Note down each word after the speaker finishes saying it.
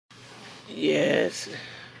Yes.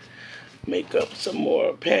 Make up some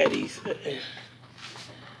more patties.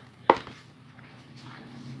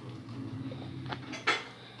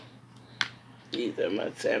 These are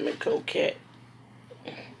my salmon croquettes.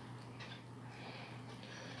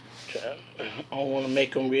 I don't want to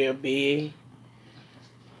make them real big.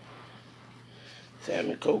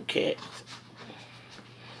 Salmon croquettes.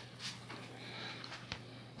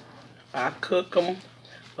 I cook them,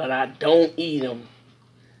 but I don't eat them.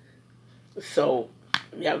 So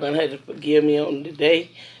y'all gonna have to forgive me on today,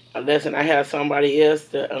 unless I have somebody else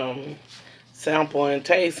to sample and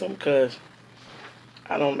taste them, cause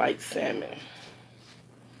I don't like salmon.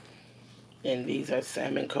 And these are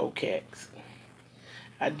salmon croquettes.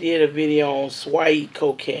 I did a video on Swahili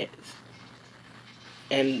croquettes,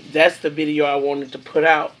 and that's the video I wanted to put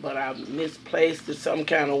out, but I misplaced it some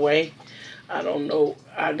kind of way. I don't know.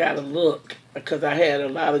 I gotta look, because I had a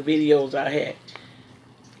lot of videos I had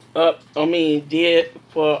did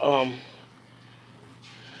for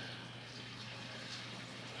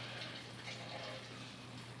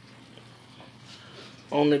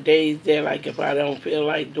on the days that, like, if I don't feel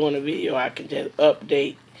like doing a video, I can just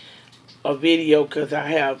update a video, because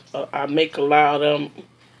I make a lot of them,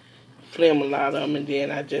 film a lot of them, and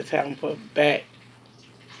then I just have them put back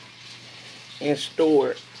and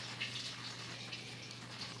stored.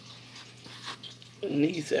 And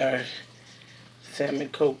these are salmon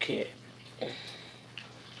croquette.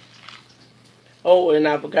 Oh, and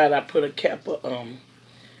I forgot I put a cap of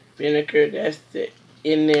vinegar. That's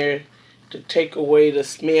in there to take away the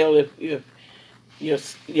smell. If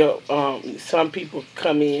some people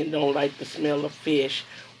come in and don't like the smell of fish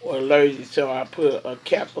or allergic, so I put a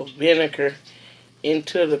cap of vinegar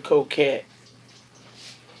into the croquette,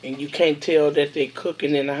 and you can't tell that they're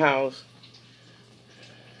cooking in the house.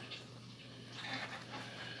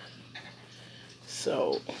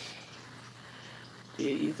 So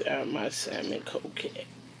these are my salmon croquette.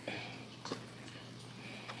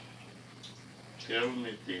 Tell them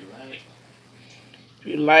if they like. If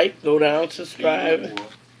you like, go down, subscribe.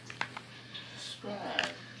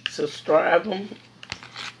 Subscribe them.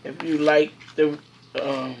 If you like the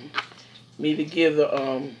me to give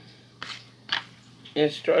the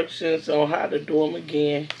instructions on how to do them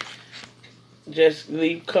again, just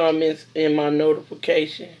leave comments in my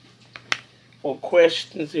notification or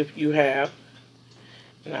questions if you have,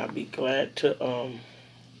 and I'll be glad to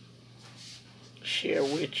share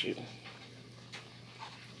with you.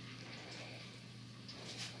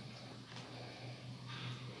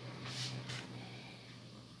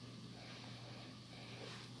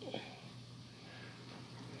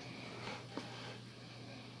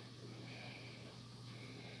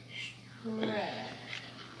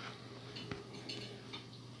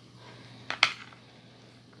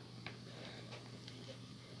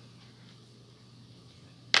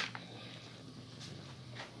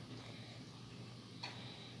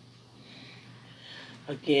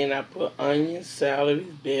 Again, I put onions, celery,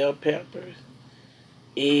 bell peppers,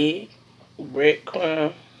 egg,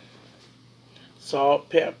 breadcrumb, salt,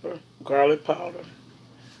 pepper, garlic powder,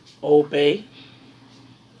 Old Bay,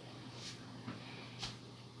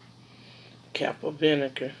 cap of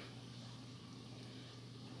vinegar.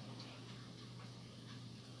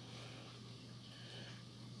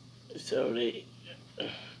 So and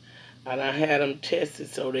I had them tested,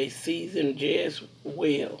 so they seasoned just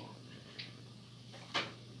well.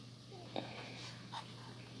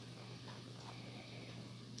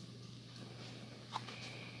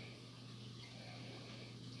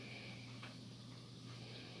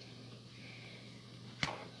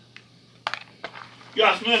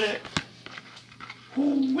 Y'all smell that?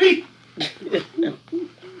 Woo-wee! Good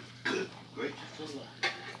gracious alive.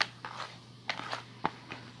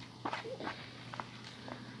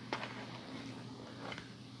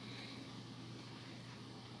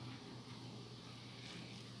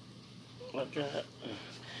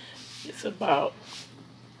 It's about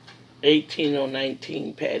 18 or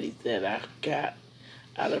 19 patties that I got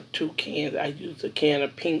out of 2 cans. I used a can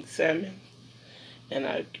of pink salmon, and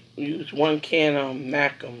I used 1 can of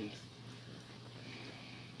mackerels.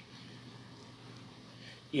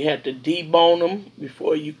 You have to debone them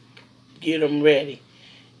before you get them ready.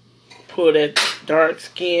 Pull that dark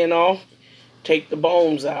skin off, take the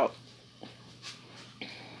bones out,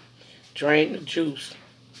 drain the juice.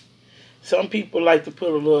 Some people like to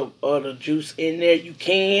put a little other juice in there. You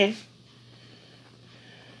can.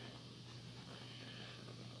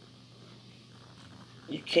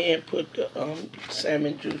 You can put the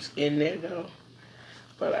salmon juice in there though,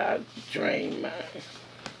 but I drain mine.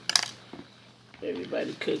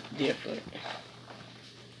 Everybody cook different.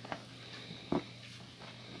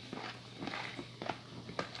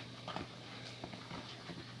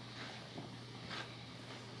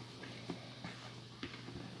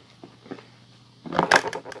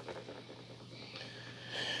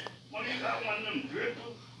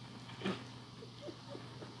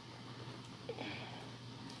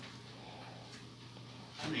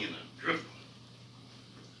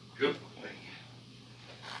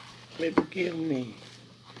 Maybe give me.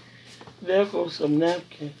 There goes some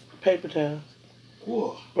napkins, paper towels.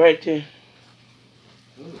 Whoa. Right there.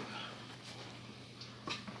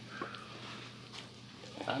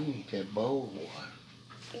 I need that bowl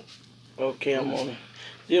water. Okay, I'm on it.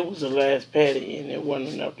 This was the last patty and it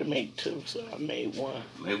wasn't enough to make two, so I made one.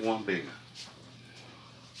 Make one bigger.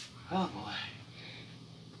 Oh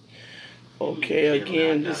boy. Okay,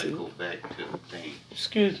 again, this is. Go back to the thing.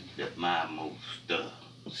 Excuse me. That my most stuff.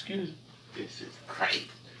 Excuse me. This is crazy.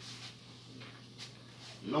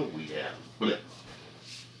 No, we have flip.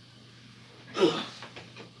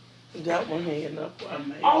 That one hanging up. I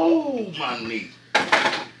made. Oh, my knee.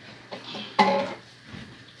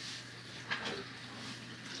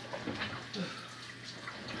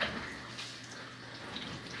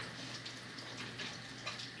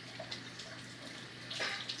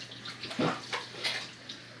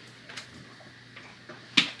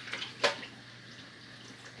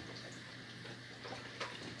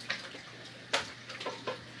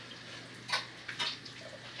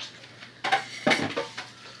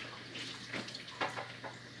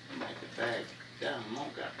 Damn, I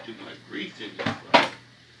don't got too much grease in this, bro.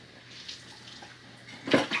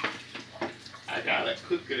 I gotta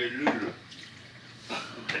cook it a little.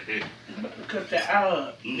 Cut that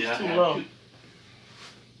out. Yeah, Too long.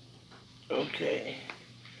 Okay.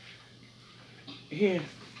 Here.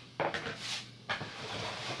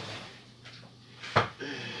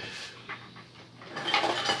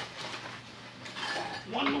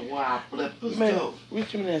 Wonder why I flip the Man, stove.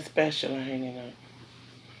 reach me that spatula hanging up.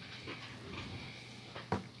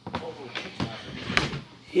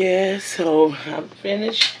 Yeah, so I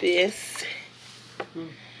finished this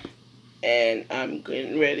and I'm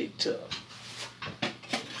getting ready to. I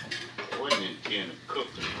wasn't intending to cook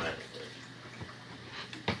them right away.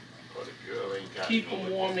 But the girl ain't got Keep them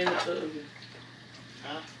warm in the oven.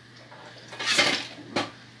 Huh?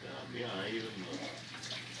 Yeah, I even know.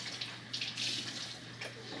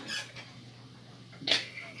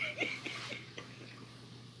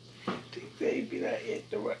 They be like at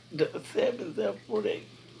the 7th up for they.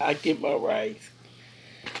 I get my rice.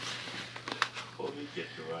 Before we get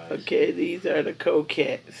the rice. Okay, these are the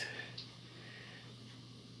Croquettes.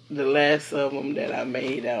 The last of them that I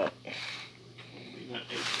made out. We gonna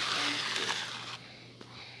eat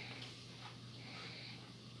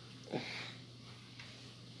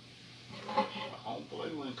the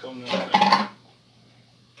homeboy wouldn't come to that.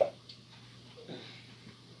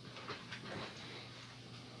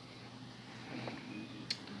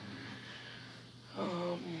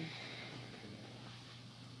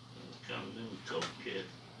 Comes in with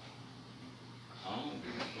Croquettes. I don't be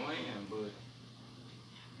playing, but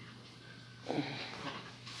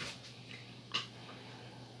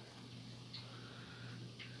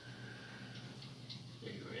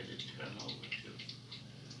they ready to turn over to.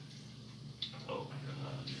 Oh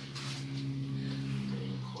God. They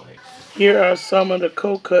ain't quite. Here are some of the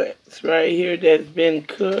Croquettes right here that's been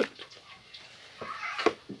cooked.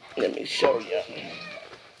 Let me show you.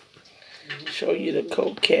 Show you the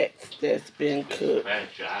Croquettes that's been cooked. I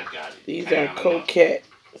got it. These are Croquettes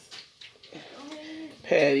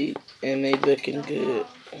patty and they looking good.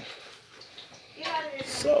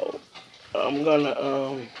 So I'm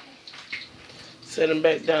gonna set them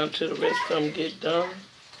back down till the rest of them get done.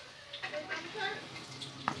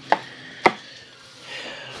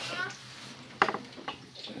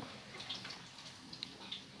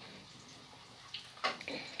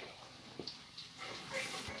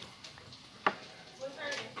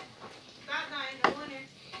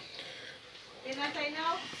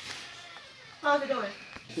 How's it going?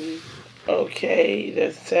 Okay,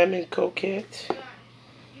 the salmon croquette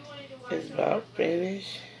is about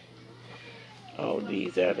finished. Oh,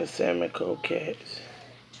 these are the salmon croquettes.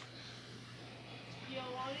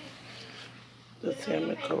 The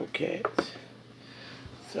salmon croquettes.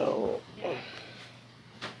 So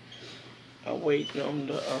I'm waiting on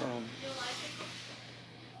the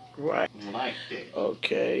right. Like that.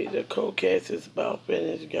 Okay, the croquettes is about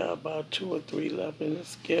finished. Got about 2 or 3 left in the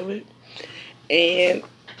skillet. And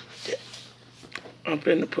I'm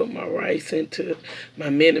finna put my rice into my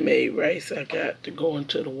Minute Maid rice. I got to go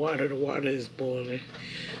into the water. The water is boiling.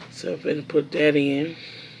 So I'm finna put that in.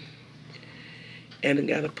 And I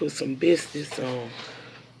gotta put some biscuits on.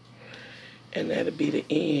 And that'll be the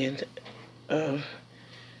end of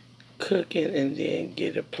cooking, and then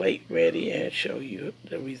get a plate ready and show you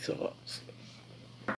the results.